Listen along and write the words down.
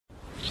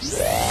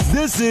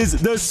This is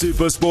the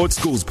Super Sports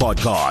Schools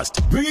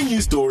podcast, bringing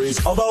you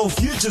stories of our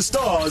future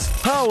stars,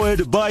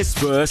 powered by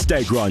Spur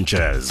Steak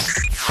Ranchers.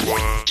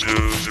 1,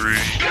 2, 3,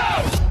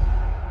 go!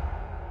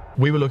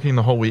 We were looking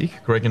the whole week,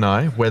 Greg and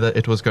I, whether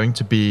any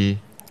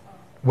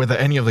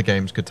of the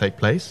games could take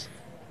place,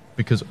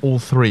 because all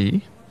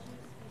three,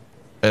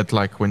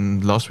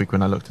 last week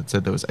when I looked, it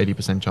said there was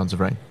 80% chance of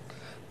rain.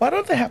 Why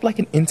don't they have like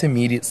an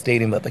intermediate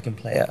stadium that they can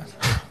play at?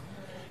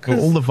 Well,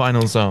 all the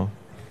finals are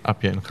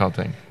up here in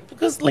Gauteng.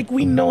 Because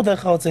we know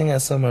that Gauteng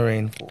has summer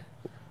rainfall.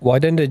 Why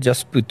don't they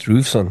just put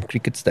roofs on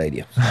cricket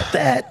stadiums?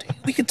 That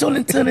we could turn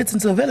it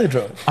into a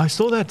velodrome. I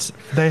saw that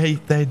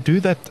they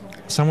do that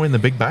somewhere in the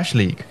Big Bash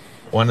League.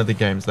 One of the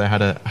games they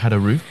had a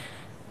roof.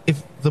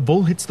 If the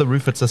ball hits the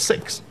roof, it's a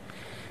 6,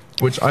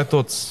 which I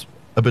thought's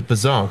a bit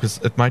bizarre because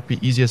it might be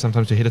easier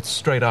sometimes to hit it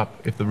straight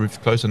up if the roof's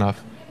close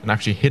enough and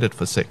actually hit it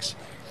for 6.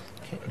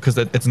 Because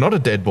it's not a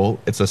dead ball,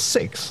 it's a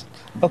 6.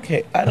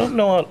 Okay, I don't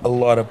know a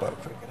lot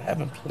about cricket. I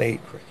haven't played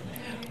cricket.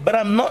 But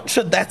I'm not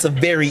sure that's a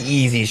very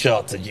easy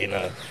shot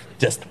to,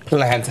 just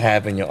plan to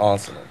have in your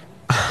arsenal.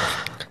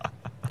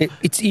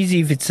 It's easy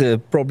if it's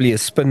probably a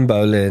spin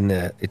bowler and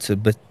it's a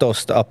bit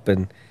tossed up.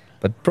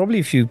 But probably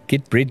if you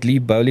get Brett Lee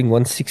bowling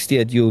 160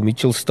 at you,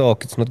 Mitchell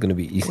Stark, it's not going to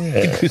be easy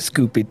to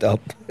scoop it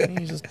up.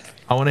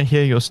 I want to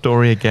hear your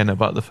story again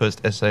about the first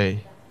SA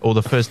or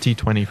the first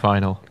T20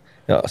 final.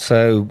 Yeah,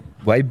 so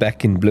way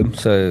back in Bloem,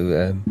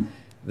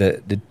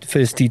 the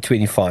first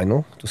T20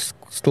 final, it was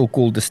still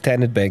called the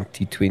Standard Bank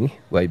T20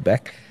 way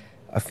back.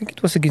 I think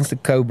it was against the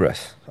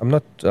Cobras. I'm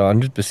not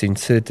 100%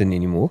 certain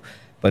anymore.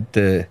 But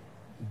then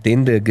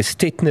the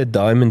Gestetner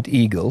Diamond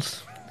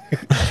Eagles,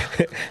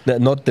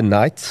 not the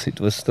Knights, it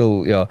was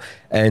still, yeah.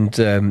 And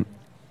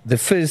the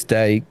first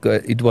day,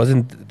 it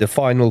wasn't the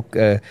final.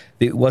 There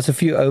was a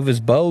few overs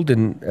bowled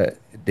and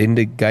then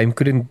the game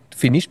couldn't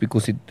finish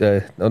because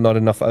not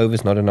enough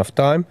overs, not enough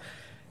time.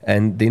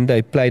 And then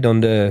they played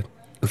on the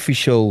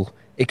official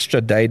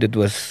extra day that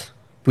was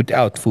put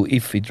out for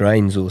if it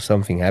rains or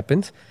something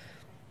happens.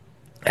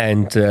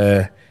 And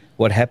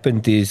what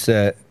happened is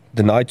the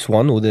Knights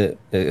won, or the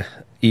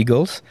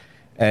Eagles,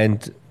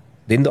 and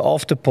then the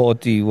after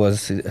party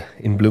was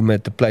in Bloem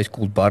at a place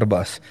called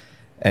Barbas.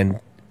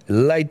 And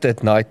late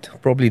at night,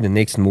 probably the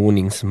next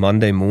mornings,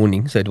 Monday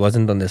morning, so it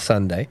wasn't on the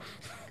Sunday,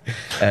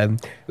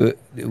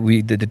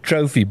 the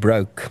trophy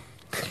broke.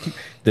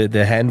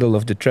 The handle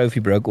of the trophy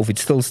broke off.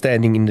 It's still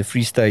standing in the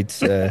Free State's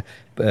the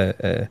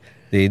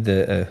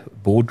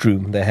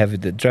boardroom. They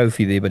have the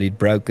trophy there, but it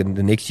broke, and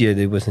the next year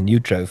there was a new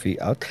trophy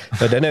out.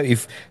 So I don't know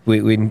if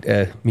when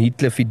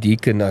Meatliffy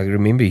Deacon, I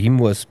remember him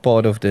was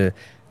part of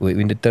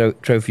when the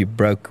trophy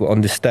broke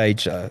on the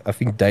stage. I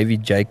think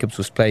David Jacobs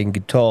was playing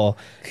guitar,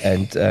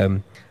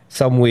 and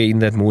somewhere in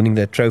that morning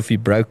that trophy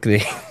broke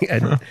there,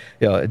 and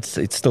yeah,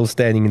 it's still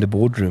standing in the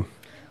boardroom.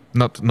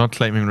 Not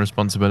claiming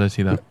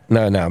responsibility, though.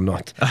 No, I'm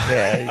not.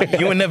 Yeah,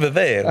 you were never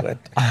there. But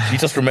you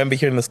just remember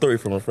hearing the story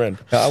from a friend.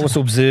 I was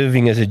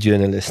observing as a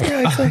journalist.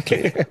 Yeah,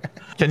 exactly.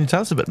 Can you tell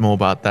us a bit more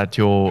about that,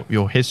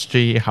 your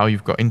history, how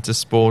you've got into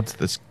sport,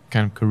 this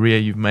kind of career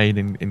you've made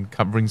in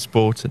covering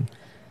sport?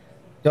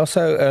 Yeah,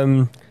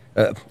 so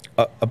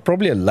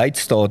probably a late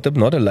starter,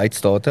 not a late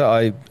starter.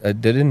 I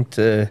didn't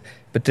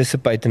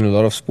participate in a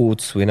lot of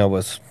sports when I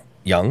was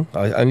young.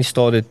 I only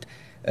started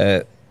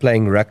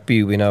playing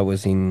rugby when I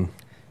was in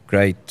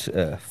grade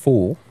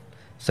 4,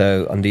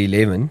 so under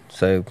 11,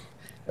 so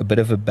a bit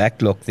of a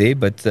backlog there,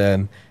 but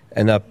and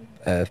I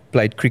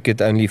played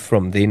cricket only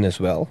from then as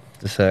well,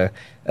 so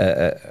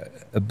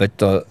a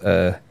bit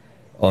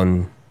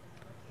on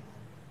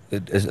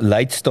a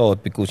late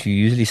start, because you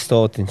usually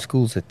start in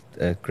schools at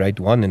grade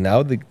 1, and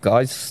now the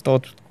guys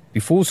start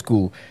before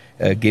school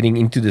getting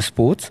into the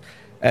sports,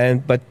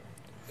 but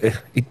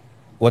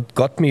what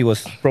got me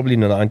was probably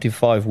the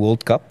 95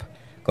 World Cup.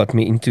 Got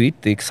me into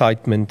it, the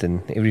excitement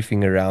and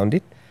everything around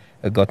it.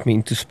 Got me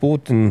into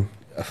sport, and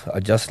I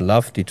just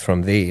loved it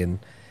from there,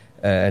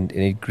 and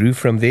it grew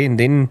from there. And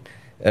then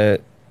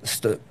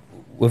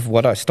with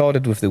what I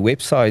started with the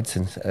websites,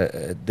 and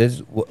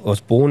this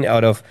was born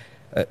out of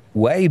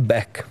way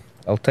back.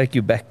 I'll take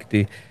you back.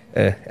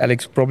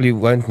 Alex probably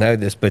won't know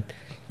this, but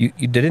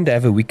you didn't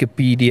have a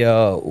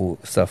Wikipedia or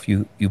stuff.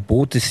 You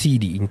bought a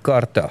CD in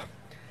Carta,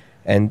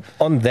 and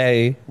on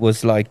there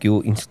was like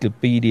your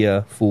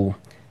encyclopedia for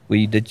where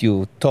you did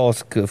your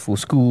task for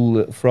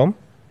school from.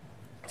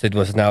 So it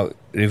was now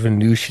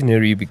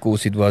revolutionary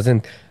because it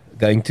wasn't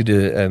going to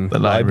the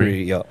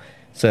library. Yeah.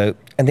 So,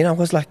 and then I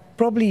was like,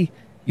 probably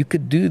you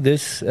could do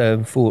this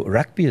for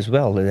rugby as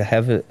well. They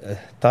have a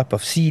type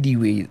of CD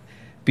where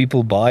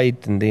people buy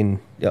it, and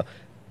then, yeah.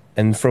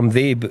 And from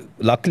there,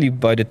 luckily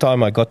by the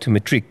time I got to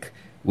matric,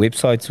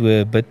 websites were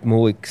a bit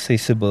more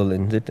accessible,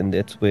 and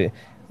that's where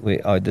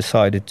I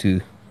decided to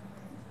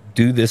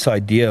do this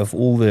idea of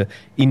all the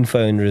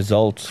info and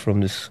results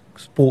from this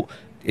sport.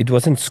 It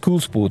wasn't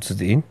school sports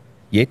then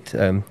yet.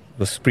 It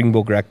was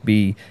Springbok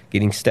rugby,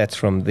 getting stats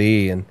from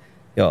there, and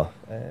yeah,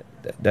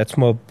 that's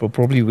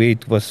probably where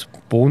it was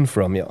born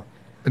from. Yeah,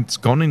 it's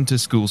gone into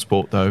school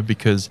sport though,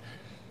 because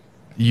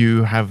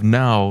you have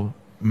now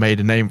made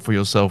a name for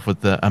yourself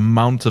with the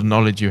amount of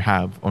knowledge you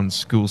have on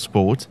school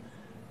sport,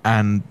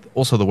 and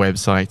also the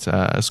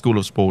website, School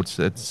of Sports.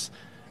 It's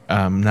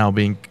now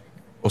being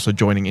also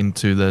joining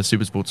into the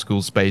Supersport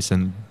school space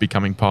and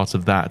becoming part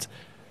of that.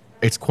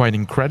 It's quite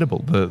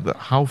incredible.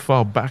 How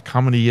far back,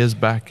 how many years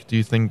back do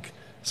you think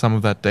some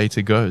of that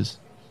data goes?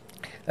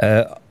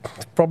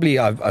 Probably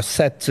I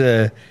sat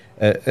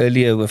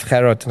earlier with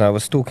Gerard and I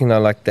was talking now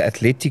like the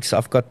athletics.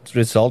 I've got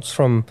results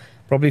from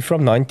probably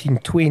from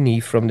 1920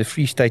 from the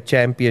Free State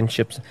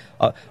Championships.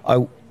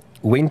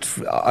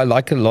 I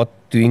like a lot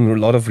doing a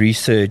lot of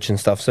research and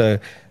stuff. So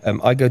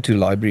I go to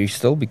libraries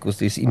still because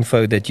there's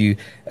info that you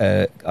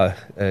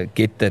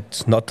get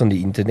that's not on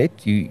the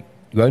internet. You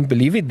won't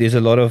believe it. There's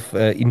a lot of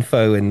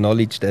info and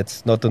knowledge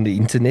that's not on the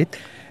internet.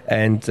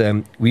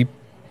 And we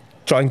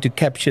trying to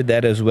capture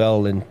that as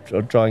well and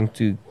trying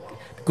to,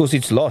 because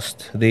it's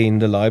lost there in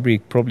the library,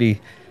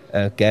 probably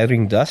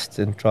gathering dust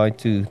and trying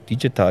to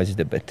digitize it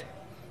a bit.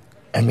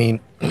 I mean,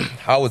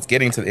 how it's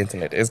getting to the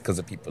internet is because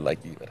of people like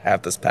you that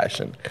have this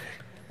passion.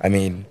 I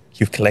mean,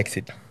 you've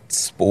collected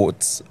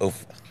sports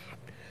of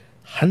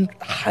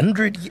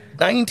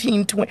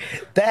 1920.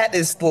 That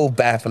is still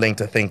baffling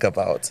to think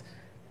about.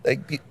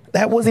 Like,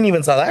 that wasn't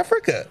even South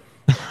Africa.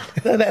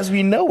 As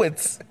we know,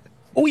 it's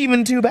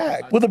even two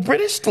back. With the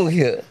British still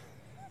here.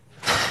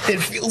 It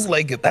feels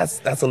like it.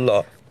 That's a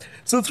lot.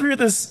 So through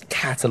this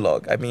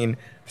catalog, I mean,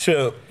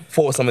 sure,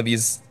 for some of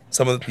these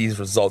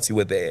results, you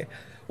were there.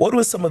 What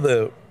were some of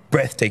the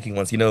breathtaking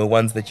ones? You know,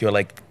 ones that you're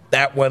like,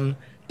 that one's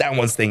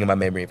staying in my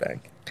memory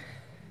bank.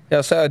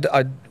 Yeah. So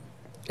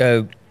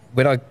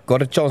when I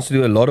got a chance to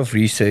do a lot of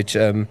research,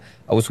 I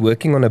was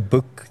working on a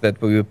book that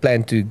we were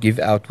planned to give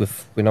out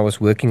when I was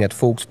working at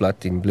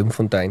Volksblad in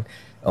Bloemfontein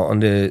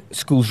on the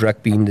schools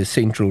rugby in the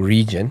central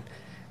region.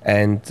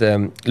 And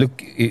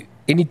look,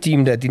 any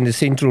team that in the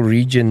central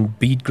region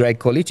beat Grey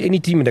College, any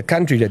team in the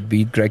country that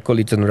beat Grey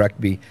College in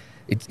rugby,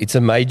 it's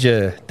a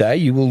major day.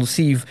 You will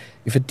see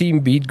if a team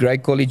beat Grey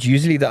College,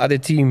 usually the other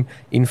team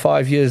in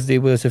 5 years,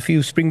 there was a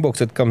few Springboks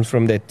that comes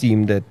from that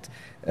team that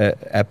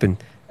happened.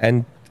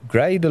 And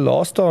Grey, the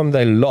last time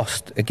they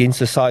lost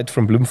against a side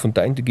from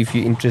Bloemfontein, to give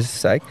you interest's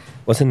sake,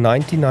 was in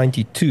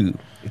 1992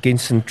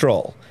 against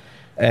Centraal.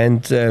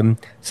 And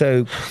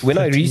so when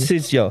I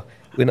researched,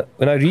 when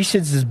I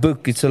researched this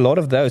book, it's a lot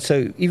of those.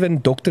 So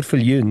even Dr.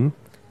 Viljoen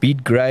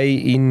beat Grey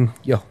in,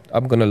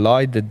 I'm going to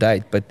lie the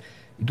date, but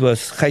it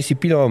was Gijsie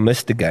Pienaar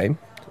missed the game.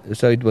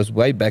 So it was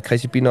way back.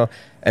 Gijsie Pienaar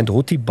and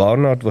Hottie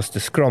Barnard was the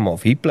scrum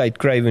off. He played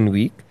Craven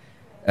Week.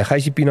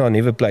 Gijsie Pienaar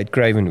never played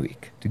Craven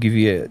Week. To give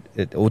you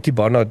Hottie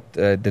Barnard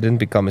didn't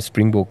become a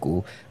Springbok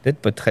or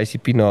did, but Gijsie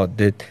Pienaar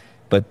did.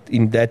 But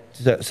in that,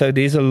 so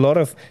there's a lot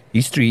of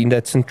history in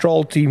that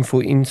Centraal team,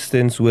 for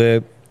instance,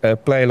 where a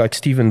player like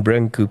Stephen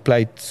Brink, who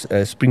played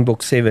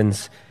Springbok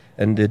Sevens,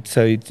 and it's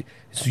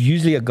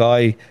usually a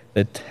guy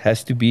that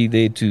has to be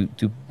there to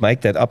make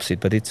that upset,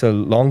 but it's a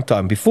long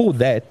time. Before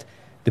that,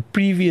 the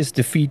previous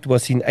defeat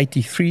was in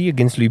 83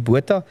 against Louis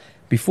Botha.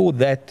 Before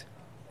that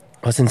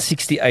was in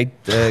 68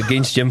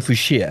 against Jim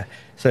Fouchier.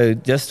 So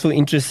just for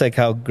interest's sake,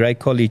 how Grey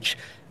College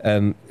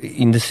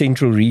in the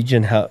central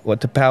region,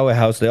 what the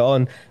powerhouse they are.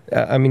 And,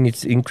 I mean,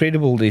 it's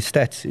incredible, their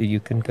stats.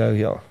 You can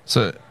go,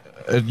 So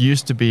it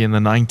used to be in the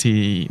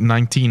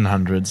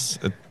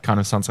 1900s. It kind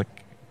of sounds like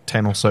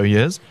 10 or so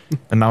years,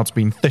 and now it's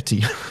been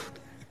 30.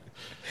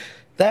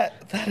 That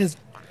is,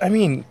 I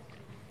mean,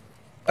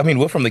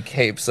 we're from the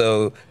Cape,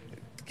 so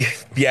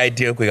the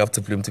idea of going up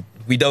to Bloem,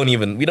 we don't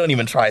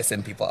even try to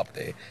send people up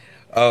there.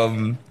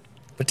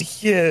 But to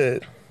hear,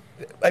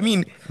 I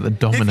mean, the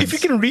dominance. If you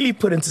can really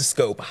put into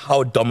scope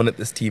how dominant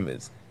this team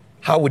is,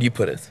 how would you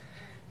put it?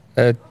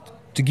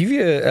 To give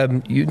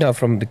you, you know,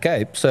 from the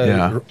Cape,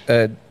 so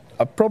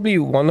probably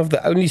one of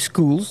the only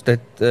schools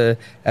that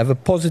have a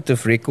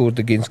positive record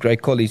against Grey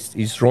College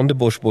is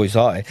Rondebosch Boys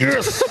High.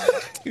 Yes,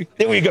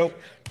 there we go.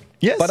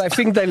 Yes, but I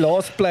think they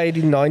last played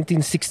in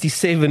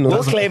 1967.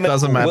 We'll claim it.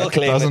 Doesn't matter.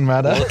 Doesn't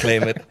matter. We'll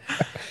claim it.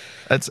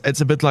 It's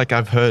a bit like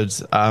I've heard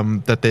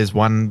that there's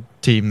one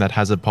team that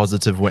has a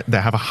positive win. They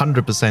have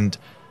 100%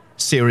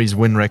 series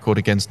win record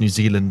against New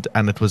Zealand,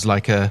 and it was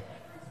like a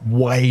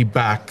way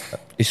back.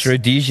 It's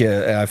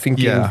Rhodesia. I think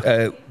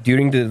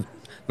during the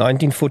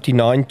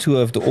 1949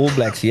 tour of the All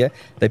Blacks here,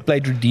 they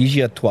played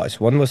Rhodesia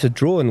twice. One was a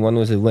draw and one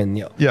was a win.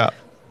 Yeah.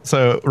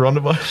 So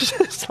Rondebosch.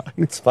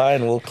 It's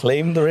fine. We'll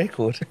claim the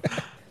record.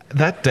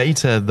 That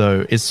data,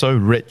 though, is so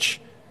rich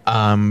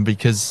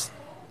because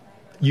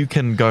you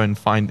can go and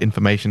find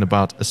information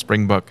about a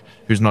Springbok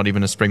who's not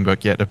even a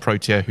Springbok yet, a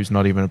Protea who's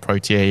not even a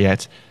Protea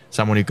yet,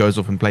 someone who goes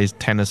off and plays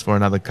tennis for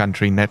another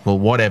country, netball,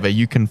 whatever.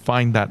 You can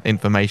find that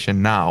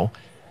information now,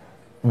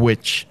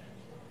 which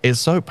is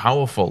so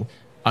powerful.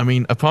 I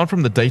mean, apart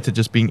from the data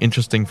just being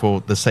interesting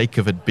for the sake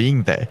of it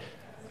being there,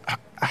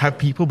 have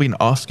people been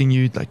asking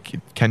you,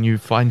 like, can you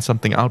find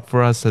something out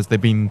for us? Has there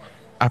been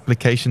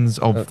applications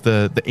of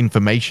the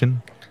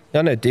information?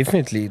 No,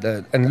 definitely.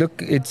 And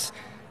look, it's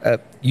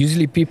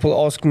usually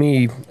people ask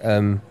me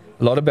a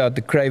lot about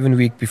the Craven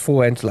Week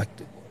beforehand, like,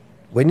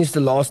 when is the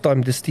last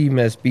time this team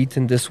has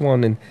beaten this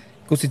one? And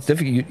because it's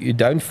difficult. You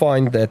don't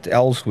find that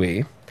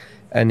elsewhere.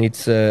 And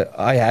it's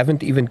I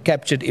haven't even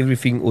captured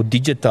everything or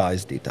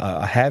digitized it.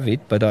 I have it,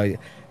 but I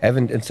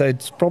haven't. And so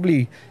it's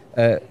probably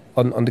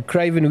on the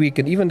Craven week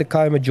and even the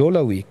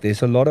Kayamajola week,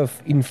 there's a lot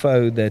of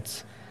info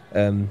that's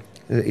and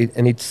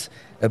it's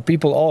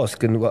people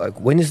ask, and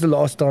when is the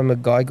last time a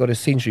guy got a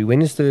century?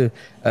 When is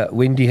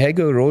when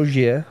Diego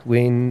Rogier,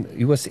 when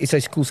he was SA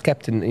Schools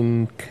captain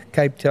in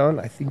Cape Town,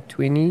 I think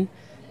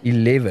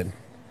 2011.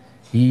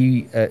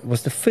 He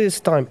was the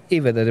first time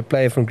ever that a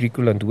player from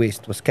Griqualand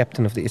West was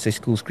captain of the SA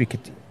Schools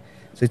cricket team.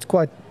 So it's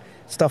quite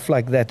stuff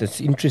like that. It's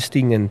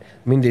interesting, and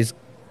I mean, there's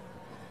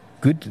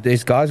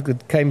guys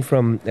that came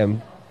from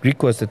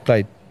Griquas that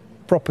played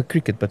proper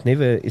cricket but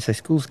never SA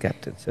Schools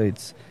captain. So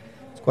it's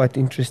quite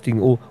interesting.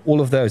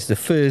 All of those, the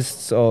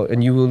firsts are,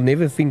 and you will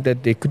never think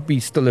that there could be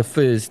still a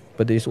first,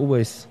 but there's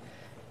always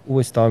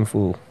time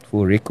for a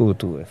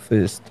record or a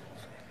first.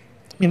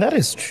 I mean, that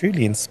is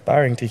truly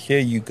inspiring to hear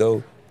you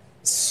go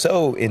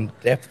so in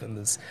depth in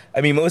this.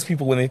 I mean, most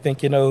people, when they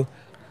think,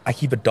 I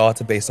keep a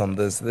database on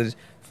this, the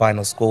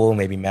final score,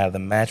 maybe man of the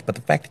match, but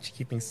the fact that you're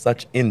keeping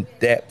such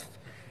in-depth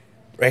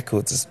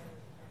records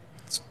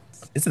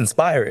is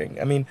inspiring.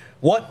 I mean,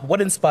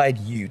 what inspired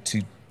you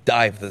to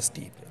dive this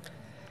deep?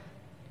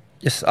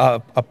 Yes, I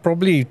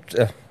probably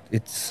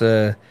it's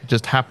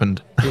just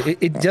happened.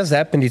 It just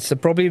happened. It's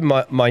probably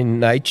my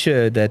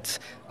nature that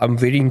I'm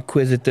very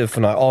inquisitive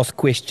and I ask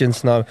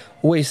questions. Now,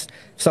 always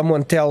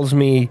someone tells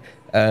me,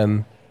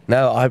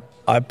 now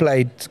I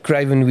played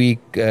Craven Week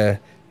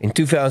in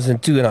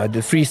 2002 and I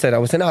did freestyle. I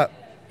was saying, no,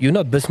 you're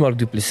not Bismarck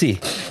du Plessis.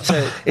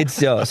 So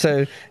it's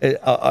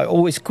I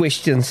always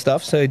question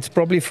stuff. So it's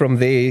probably from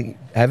there,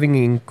 having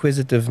an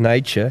inquisitive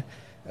nature,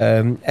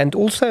 and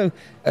also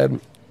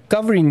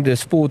covering the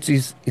sports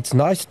it's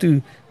nice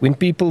to, when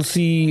people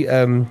see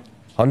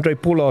Andre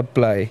Pollard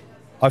play,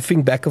 I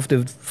think back of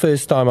the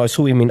first time I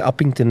saw him in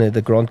Uppington at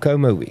the Grand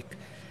Como Week.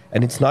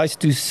 And it's nice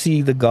to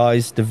see the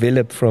guys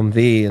develop from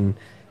there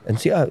and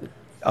see,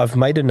 I've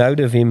made a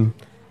note of him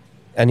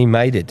and he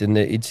made it. And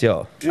it's,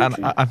 And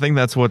I think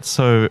that's what's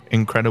so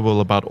incredible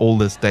about all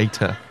this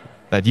data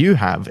that you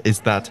have,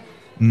 is that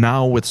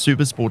now with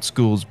super sports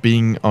schools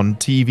being on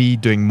TV,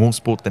 doing more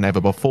sport than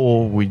ever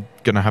before, we're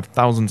going to have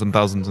thousands and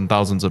thousands and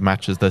thousands of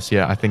matches this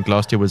year. I think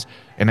last year was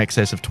in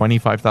excess of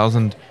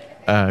 25,000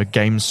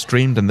 games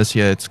streamed, and this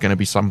year it's going to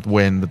be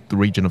somewhere in the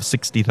region of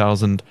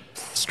 60,000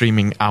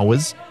 streaming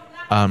hours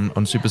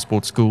on super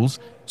sports schools.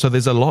 So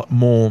there's a lot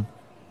more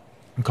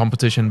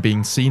competition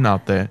being seen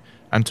out there,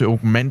 and to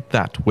augment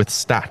that with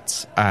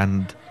stats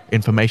and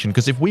information,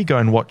 because if we go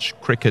and watch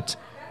cricket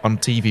on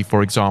TV,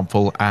 for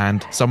example,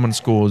 and someone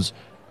scores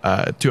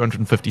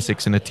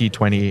 256 in a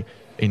T20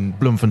 in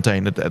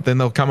Bloemfontein, then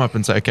they'll come up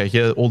and say, okay,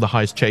 here are all the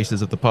highest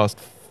chases of the past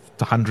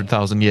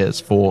 100,000 years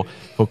for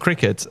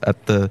cricket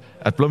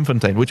at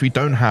Bloemfontein, which we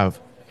don't have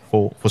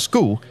for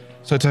school.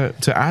 So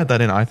to add that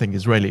in, I think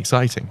is really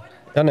exciting.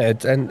 And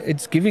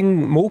it's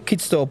giving more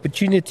kids the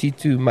opportunity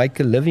to make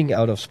a living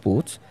out of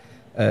sports,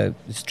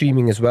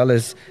 streaming, as well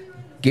as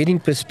getting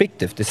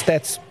perspective. The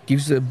stats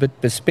gives a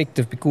bit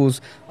perspective, because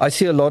I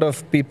see a lot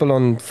of people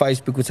on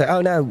Facebook who say,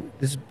 oh no,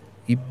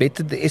 he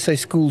bettered the SA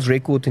Schools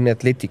record in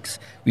athletics.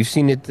 We've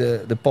seen it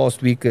the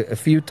past week a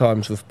few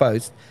times with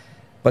posts.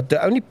 But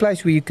the only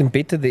place where you can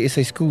better the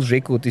SA Schools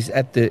record is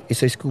at the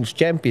SA Schools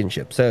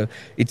Championship. So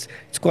it's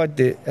quite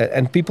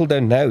and people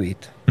don't know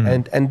it.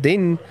 And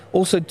then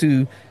also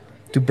to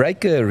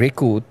break a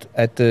record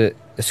at a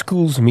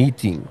schools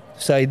meeting,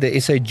 say the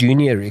SA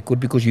Junior record,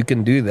 because you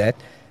can do that.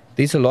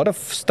 There's a lot of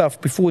stuff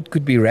before it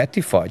could be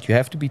ratified. You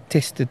have to be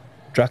tested,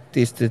 drug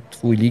tested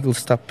for illegal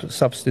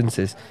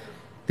substances.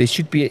 There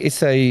should be a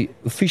SA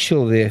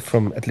official there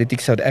from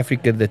Athletics South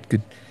Africa that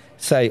could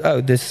say,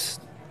 oh,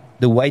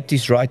 the weight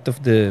is right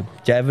of the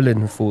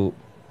javelin for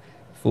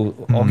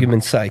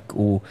argument's sake,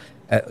 or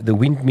the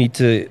wind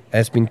meter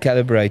has been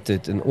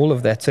calibrated, and all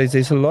of that. So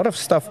there's a lot of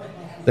stuff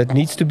that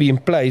needs to be in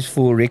place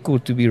for a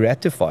record to be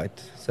ratified.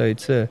 So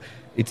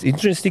it's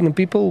interesting, and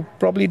people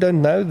probably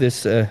don't know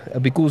this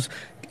because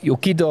your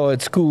kids are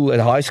at school, at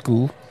high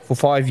school, for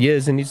 5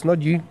 years, and it's not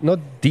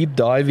deep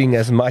diving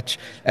as much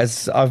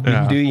as I've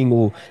been doing,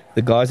 or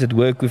the guys that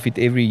work with it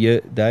every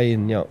day.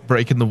 And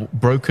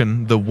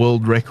broken the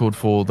world record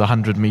for the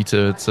 100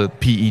 meter. It's a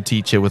PE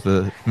teacher with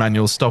a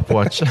manual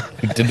stopwatch.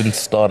 He didn't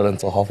start it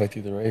until halfway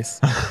through the race.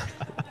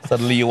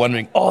 Suddenly you're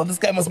wondering, oh, this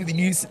guy must be the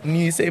new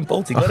Usain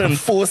Bolt. He got it in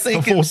 4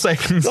 seconds. 4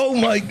 seconds. Oh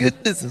my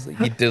goodness.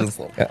 He didn't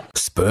stop.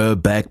 Spur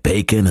back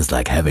bacon is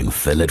like having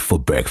fillet for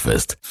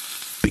breakfast.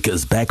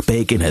 Because back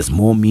bacon has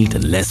more meat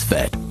and less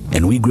fat,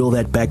 and we grill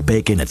that back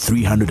bacon at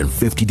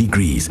 350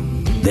 degrees.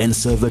 Then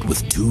serve it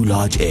with 2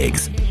 large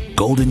eggs,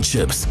 golden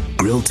chips,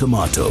 grilled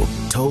tomato,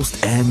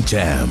 toast, and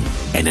jam.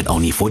 And at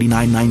only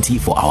 $49.90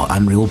 for our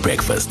unreal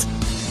breakfast.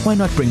 Why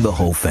not bring the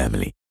whole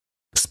family?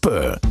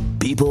 Spur,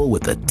 people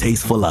with a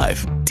taste for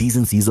life. T's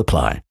and C's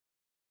apply.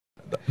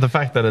 The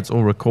fact that it's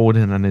all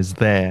recorded and is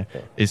there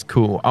is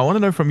cool. I want to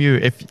know from you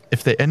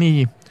if there are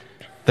any.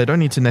 They don't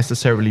need to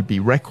necessarily be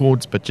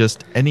records, but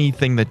just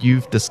anything that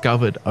you've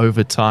discovered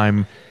over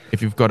time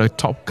if you've got a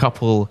top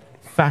couple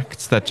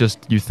facts that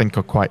just you think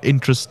are quite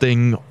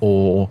interesting,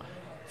 or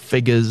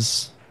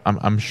figures,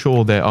 I'm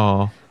sure there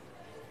are,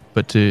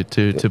 but to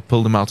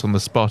pull them out on the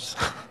spot.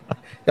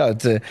 Yeah,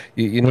 it's,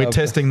 you know, We're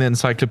testing the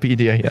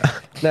encyclopedia here.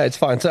 No, it's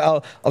fine.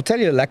 So I'll tell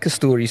you a lekker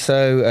story.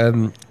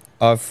 So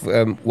I've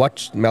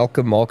watched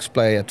Malcolm Marx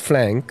play at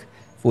flank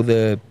for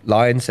the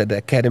Lions at the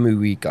Academy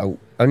Week. I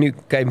only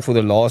came for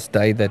the last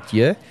day that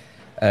year,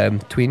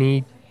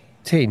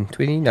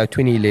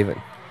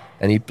 2011.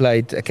 And he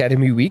played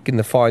Academy Week in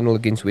the final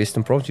against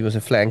Western Province. He was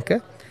a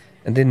flanker.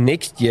 And then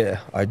next year,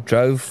 I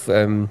drove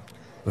a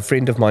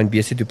friend of mine,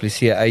 BC du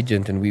Plessis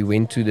agent, and we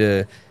went to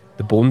the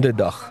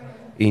Bonderdag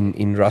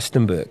in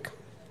Rustenburg.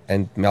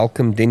 And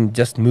Malcolm then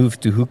just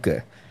moved to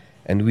hooker.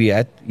 And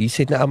he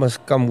said, "No, I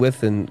must come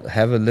with and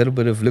have a little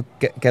bit of look,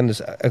 can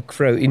this Oak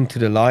throw into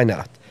the line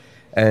out?"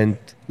 And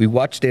we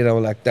watched it, and I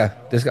was like,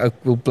 this Oak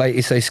will play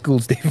SA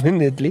schools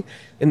definitely.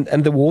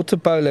 And the water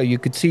polo, you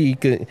could see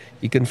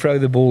he can throw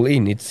the ball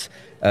in. It's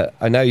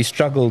I know he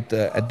struggled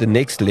at the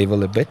next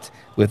level a bit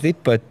with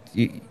it, but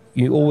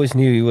you always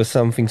knew he was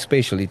something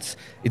special. It's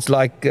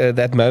like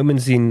that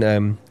moments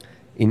in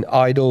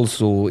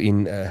Idols or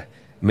in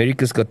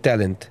America's Got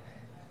Talent.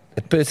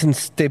 A person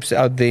steps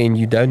out there and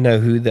you don't know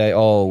who they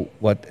are,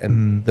 what,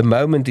 and the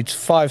moment it's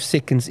 5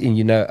 seconds in,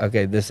 you know,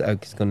 okay, this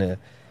Oak is gonna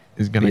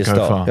go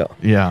far.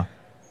 Yeah.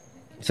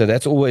 So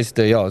that's always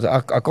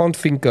I can't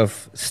think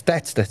of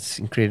stats that's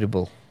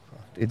incredible.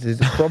 It's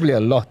probably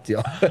a lot.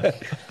 Yeah.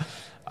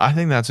 I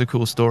think that's a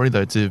cool story,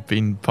 though, to have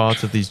been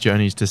part of these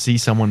journeys, to see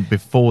someone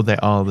before they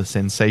are the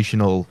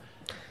sensational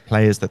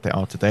players that they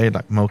are today,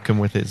 like Malcolm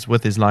with his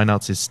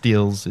lineouts, his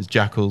steals, his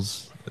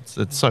jackals.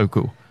 It's so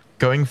cool.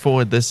 Going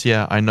forward this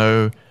year, I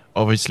know,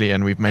 obviously,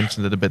 and we've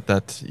mentioned it a bit,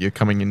 that you're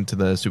coming into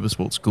the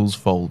Supersport Schools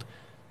fold,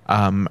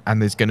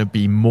 and there's going to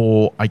be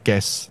more, I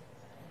guess,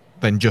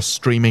 than just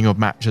streaming of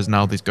matches.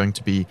 Now there's going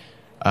to be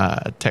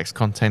text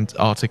content,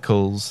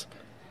 articles,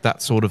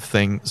 that sort of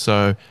thing.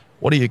 So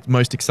what are you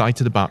most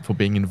excited about for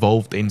being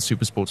involved in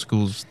Supersport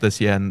Schools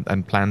this year,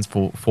 and plans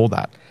for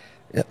that?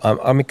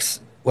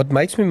 What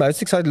makes me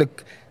most excited,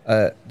 look,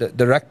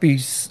 the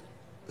rugby's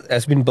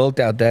has been built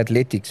out, the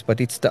athletics, but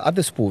it's the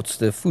other sports,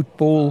 the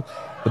football,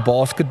 the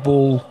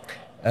basketball,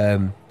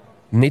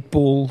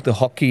 netball, the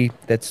hockey,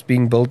 that's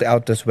being built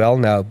out as well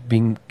now,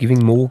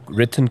 giving more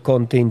written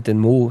content and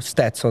more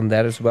stats on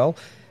that as well.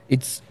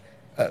 It's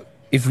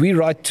if we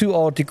write 2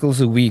 articles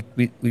a week,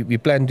 we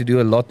plan to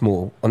do a lot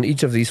more on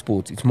each of these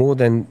sports. It's more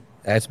than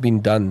has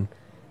been done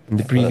in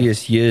the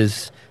previous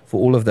years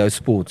for all of those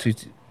sports.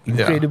 It's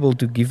incredible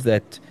to give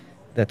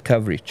that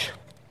coverage.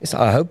 Yes,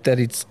 I hope that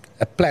it's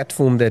a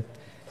platform that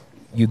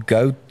you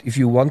go, if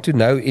you want to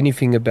know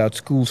anything about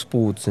school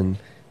sports and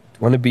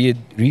want to be a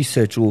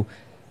research, or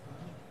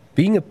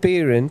being a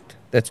parent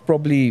that's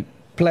probably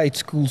played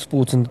school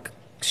sports and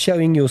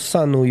showing your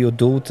son or your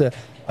daughter,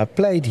 I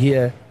played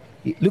here,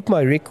 look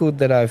my record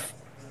that I've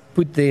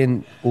put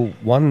there or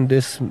won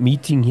this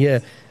meeting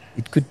here.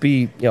 It could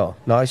be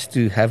nice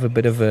to have a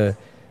bit of a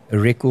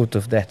record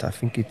of that. I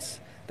think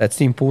that's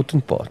the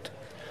important part.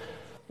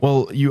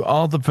 Well, you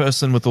are the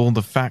person with all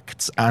the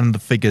facts and the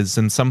figures,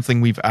 and something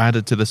we've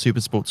added to the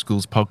Supersport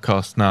Schools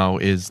podcast now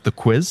is the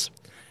quiz.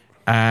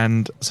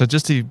 And so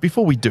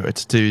before we do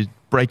it, to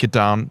break it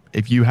down,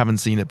 if you haven't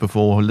seen it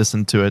before or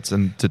listened to it,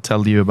 and to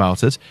tell you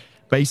about it,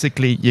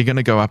 basically you're going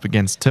to go up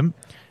against Tim.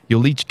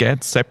 You'll each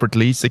get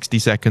separately 60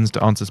 seconds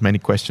to answer as many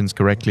questions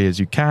correctly as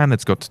you can.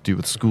 It's got to do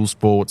with school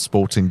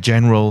sports in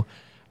general.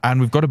 And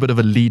we've got a bit of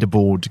a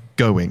leaderboard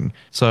going.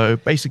 So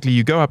basically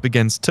you go up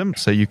against Tim,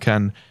 so you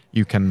can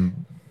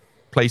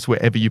place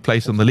wherever you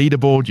place on the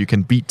leaderboard. You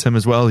can beat Tim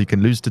as well. You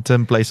can lose to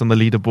Tim, place on the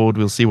leaderboard.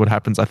 We'll see what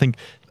happens. I think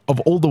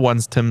of all the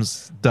ones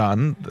Tim's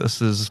done,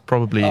 this is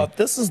probably...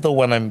 this is the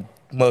one I'm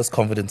most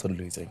confident on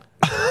losing,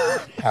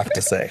 have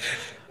to say.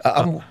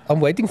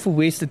 I'm waiting for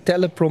where's the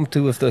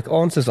teleprompter with the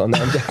answers on.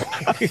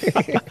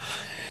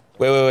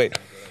 Wait.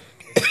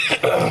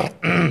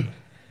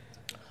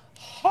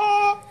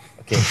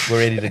 Okay, we're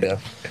ready to go.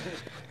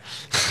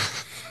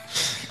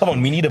 Come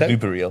on, we need a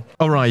blooper reel.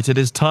 All right, it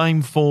is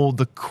time for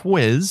the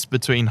quiz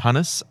between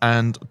Hannes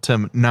and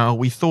Tim. Now,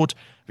 we thought,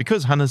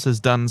 because Hannes has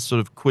done sort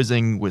of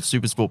quizzing with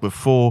Supersport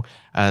before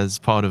as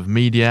part of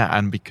media,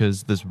 and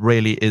because this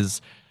really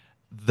is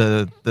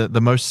the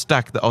most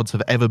stacked the odds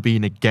have ever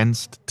been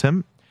against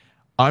Tim,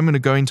 I'm going to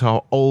go into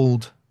our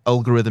old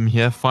algorithm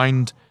here,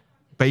 find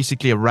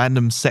basically a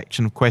random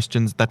section of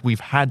questions that we've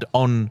had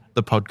on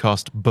the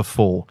podcast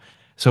before.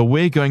 So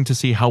we're going to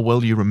see how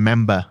well you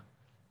remember.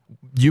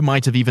 You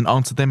might have even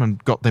answered them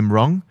and got them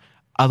wrong.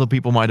 Other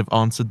people might have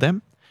answered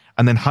them.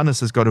 And then Hannes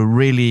has got a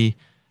really,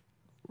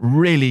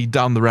 really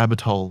down the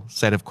rabbit hole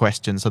set of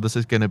questions. So this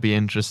is going to be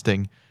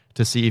interesting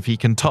to see if he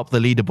can top the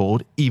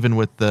leaderboard, even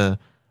with the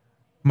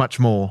much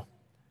more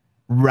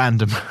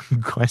random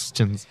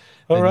questions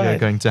that you're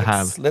going to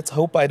have. Let's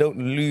hope I don't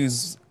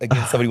lose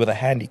against somebody with a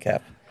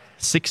handicap.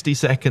 60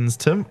 seconds,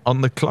 Tim,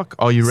 on the clock.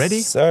 Are you ready?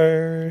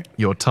 Sir.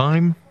 Your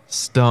time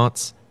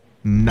starts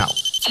now.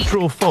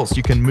 True or false?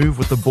 You can move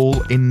with the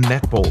ball in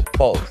netball.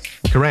 False.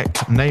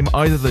 Correct. Name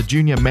either the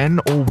junior men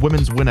or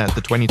women's winner at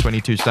the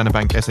 2022 Standard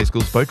Bank SA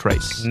Schools boat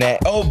race.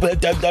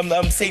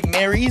 But St.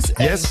 Mary's?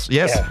 Yes.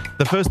 Yeah.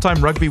 The first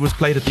time rugby was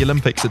played at the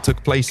Olympics, it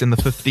took place in the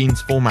 15s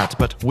format,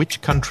 but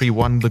which country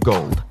won the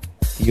gold?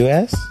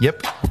 US?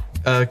 Yep.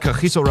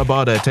 Kagiso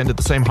Rabada attended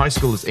the same high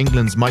school as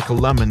England's Michael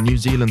Lum and New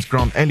Zealand's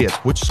Grant Elliott.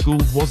 Which school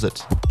was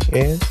it?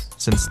 Yes.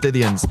 St.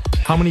 Stithians.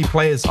 How many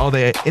players are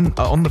there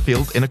on the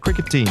field in a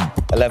cricket team?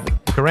 11.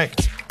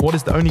 Correct. What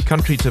is the only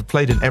country to have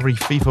played in every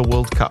FIFA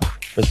World Cup?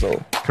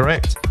 Brazil.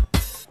 Correct.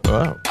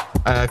 Wow.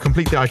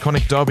 Complete the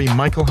iconic derby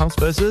Michael House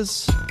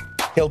versus?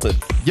 Hilton.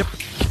 Yep.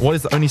 What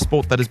is the only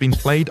sport that has been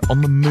played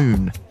on the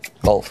moon?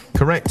 Golf.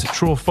 Correct.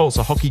 True or false?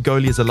 A hockey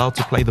goalie is allowed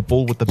to play the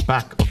ball with the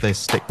back of their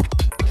stick.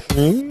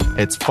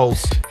 It's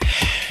false.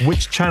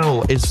 Which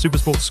channel is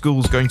Supersport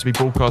Schools going to be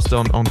broadcast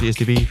on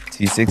DSTV?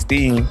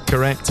 T16.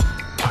 Correct.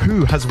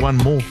 Who has won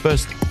more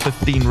first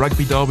 15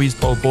 rugby derbies,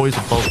 both boys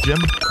or both Jim?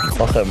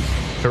 Welcome.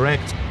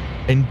 Correct.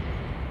 In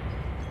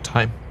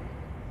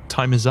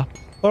time is up.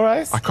 All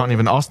right. I can't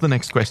even ask the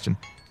next question.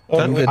 You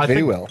did I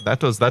very think well.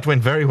 That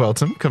went very well,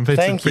 Tim, compared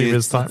Thank to you.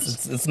 previous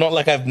times. It's not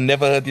like I've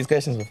never heard these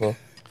questions before.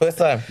 First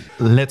time.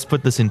 Let's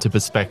put this into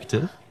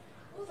perspective.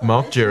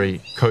 Mark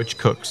Jury, Coach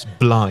Cooks,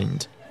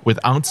 blind,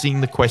 without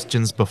seeing the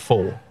questions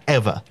before,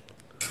 ever.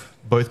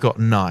 Both got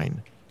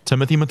 9.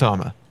 Timothy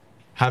Matama,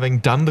 having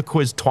done the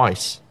quiz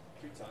twice,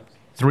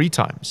 3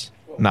 times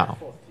now,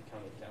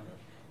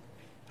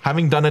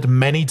 having done it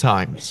many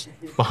times,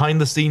 behind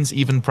the scenes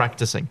even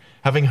practicing,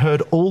 having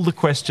heard all the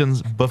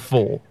questions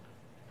before,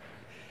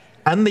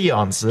 and the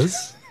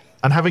answers,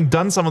 and having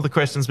done some of the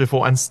questions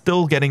before and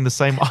still getting the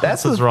same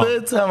That's answers the wrong.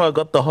 third time I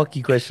got the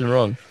hockey question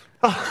wrong.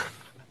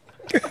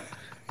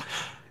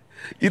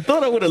 You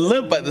thought I would have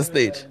lived by this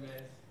stage.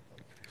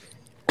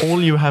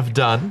 All you have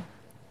done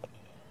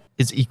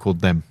is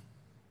equaled them.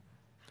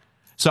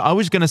 So I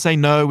was going to say,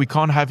 no, we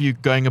can't have you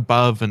going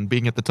above and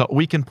being at the top.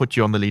 We can put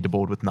you on the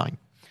leaderboard with 9.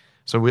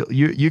 So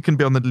you can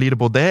be on the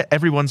leaderboard there.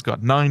 Everyone's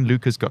got 9.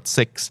 Luca's got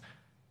 6.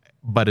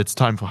 But it's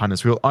time for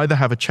Hannes. We'll either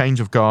have a change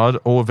of guard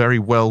or a very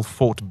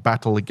well-fought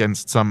battle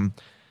against some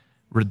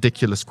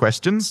ridiculous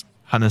questions.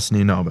 Hannes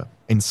Nienaber,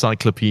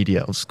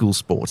 Encyclopaedia of School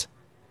Sport.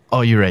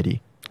 Are you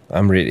ready?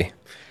 I'm ready.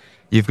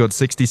 You've got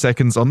 60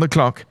 seconds on the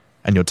clock,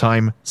 and your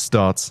time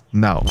starts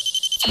now.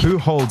 Who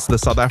holds the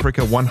South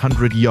Africa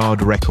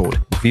 100-yard record?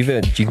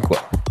 Viva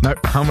Jinkwa. No,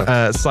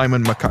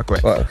 Simon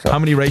Makakwe. Oh, sorry. How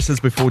many races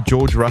before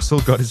George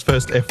Russell got his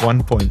first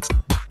F1 point?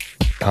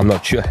 I'm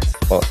not sure.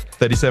 Oh,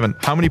 37.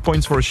 How many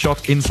points for a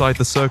shot inside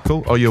the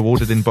circle are you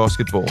awarded in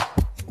basketball?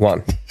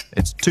 1.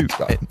 It's 2.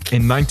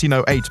 In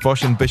 1908,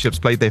 Bosch and Bishops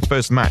played their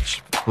first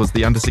match. It was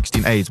the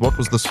under-16As. What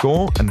was the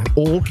score and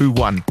who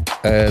won?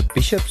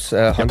 Bishops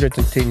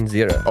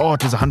 110-0. Oh,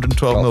 it was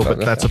 112 nil, but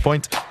Okay. that's a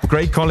point.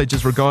 Grey College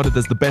is regarded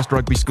as the best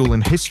rugby school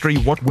in history.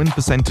 What win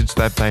percentage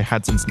have they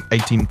had since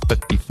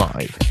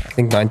 1855? I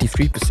think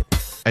 93%.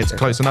 It's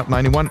close enough,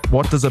 91.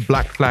 What does a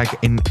black flag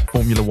in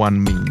Formula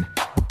One mean?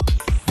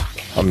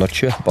 I'm not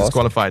sure. Boss.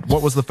 Disqualified.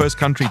 What was the first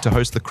country to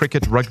host the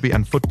Cricket, Rugby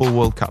and Football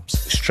World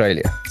Cups?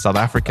 Australia. South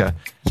Africa.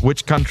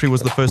 Which country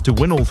was the first to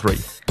win all 3?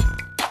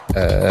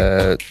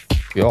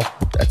 Yeah,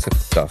 that's a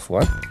tough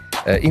one.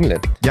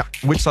 England. Yeah.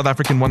 Which South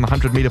African won the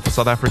 100 meter for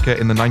South Africa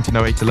in the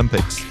 1908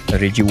 Olympics?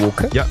 Reggie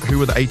Walker. Yeah. Who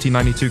were the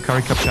 1892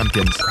 Currie Cup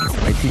champions?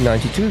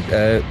 1892.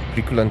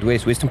 Griqualand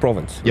West, Western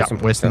Province. Yeah.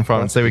 Western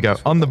Province. There we go.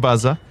 On the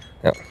buzzer.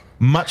 Yeah.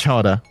 Much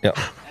harder. Yeah.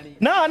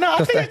 No,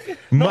 I think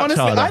Much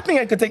harder. I think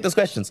I could take those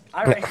questions.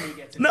 I reckon you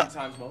get to 2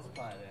 times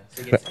multiplier there.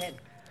 So you get 10.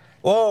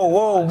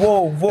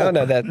 Whoa.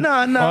 No, that.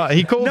 No.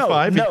 He called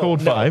 5. He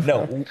called 5.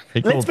 No.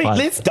 He called 5.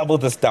 Let's double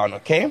this down,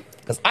 okay?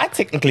 Because I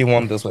technically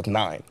won this with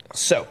 9.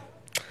 So,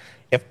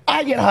 if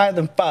I get higher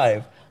than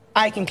 5,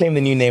 I can claim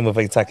the new name of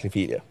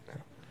Encyclopedia.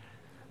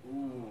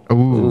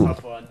 Ooh.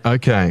 Tough one.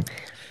 Okay.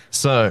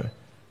 So,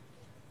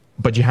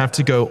 but you have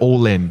to go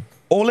all in.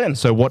 All in.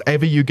 So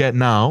whatever you get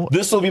now,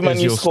 This will be my is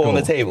new your score on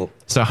the table.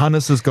 So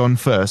Hannes has gone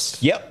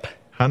first. Yep.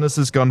 Hannes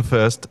has gone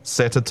first.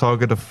 Set a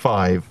target of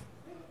 5.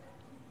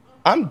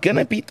 I'm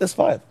gonna beat this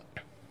 5.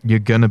 You're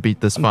gonna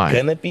beat this 5.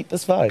 Gonna beat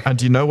this 5. And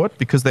you know what?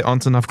 Because there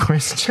aren't enough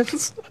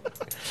questions.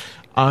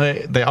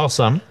 There are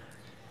some.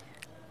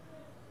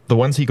 The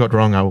ones he got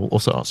wrong, I will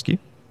also ask you.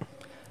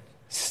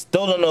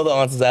 Still don't know the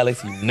answers,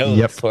 Alex. You know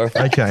this for a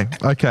fact.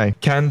 Okay.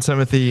 Can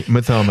Timothy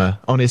Muthama,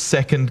 on his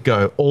second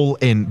go, all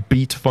in,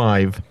 beat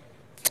 5?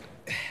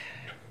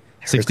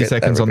 60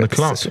 seconds on the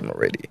clock.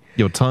 Already.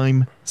 Your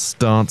time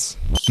starts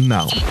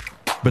now.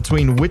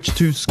 Between which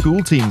 2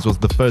 school teams was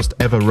the first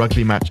ever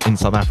rugby match in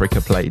South Africa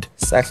played?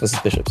 Sacks versus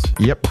Bishops.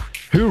 Yep.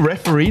 Who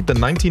refereed the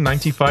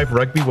 1995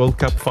 Rugby World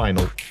Cup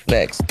final?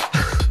 Next.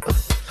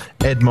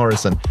 Ed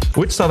Morrison.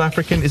 Which South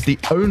African is the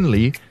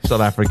only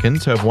South African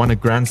to have won a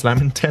Grand Slam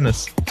in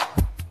tennis?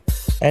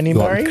 Andy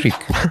Murray? Creek.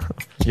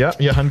 Yeah,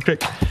 Johan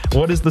Crick.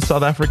 What is the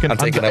South African I'm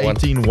taking that one.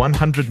 under-18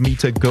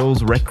 100-meter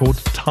girls record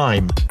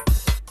time?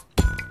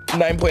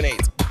 9.8.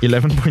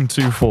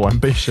 11.24.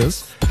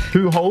 Ambitious.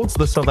 Who holds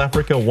the South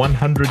Africa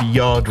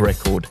 100-yard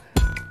record?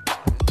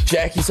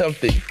 Jackie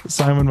something.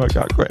 Simon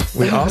Makakwe.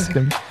 We asked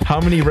him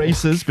how many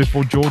races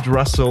before George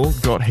Russell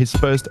got his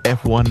first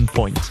F1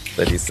 point.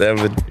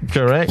 37.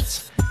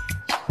 Correct.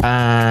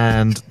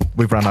 And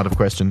we've run out of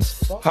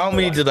questions. How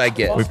many did I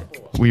get?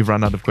 We've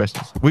run out of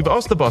questions. We've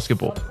asked the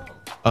basketball.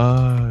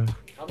 How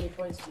many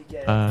points do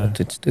you get?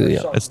 It's 2,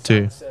 yeah. It's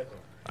 2.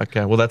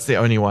 Okay, well, that's the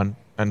only one.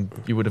 And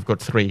you would have got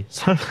 3.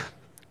 So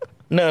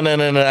No.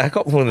 I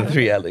got more than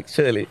 3, Alex.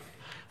 Surely.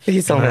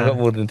 Please tell me I got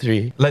more than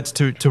 3. let's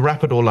to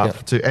wrap it all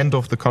up, to end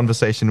off the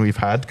conversation we've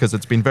had, because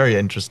it's been very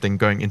interesting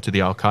going into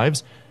the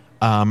archives.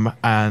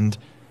 And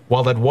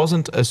while that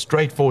wasn't a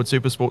straightforward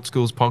Super Sport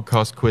Schools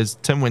podcast quiz,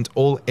 Tim went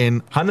all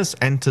in. Hannes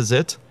enters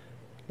it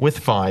with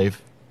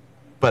 5,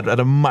 but at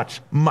a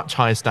much, much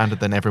higher standard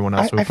than everyone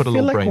else. So we put a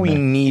little I feel like brain we there.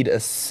 need a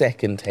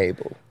second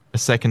table. A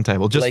second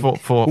table, just Like,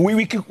 for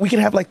we can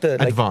have like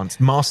the advanced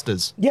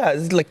masters. yeah,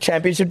 it's like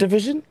championship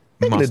division,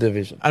 regular Master-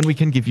 division. And we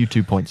can give you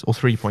 2 points or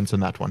 3 points on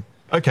that one.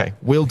 Okay,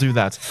 we'll do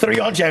that. 3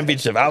 on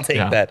championship. I'll take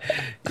Yeah. that.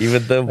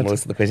 Even though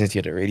most of the questions you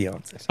had already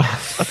answered.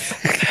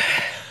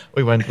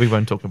 We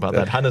won't talk about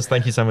that. Hannes,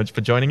 thank you so much for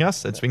joining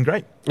us. It's been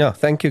great. No,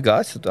 thank you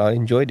guys. I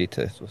enjoyed it.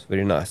 It was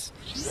very nice.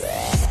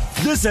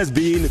 This has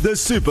been the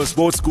Super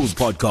Sports Schools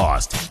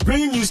podcast,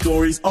 bringing you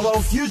stories of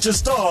our future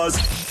stars,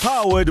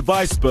 powered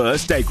by Spur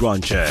Steak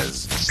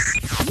Ranchers.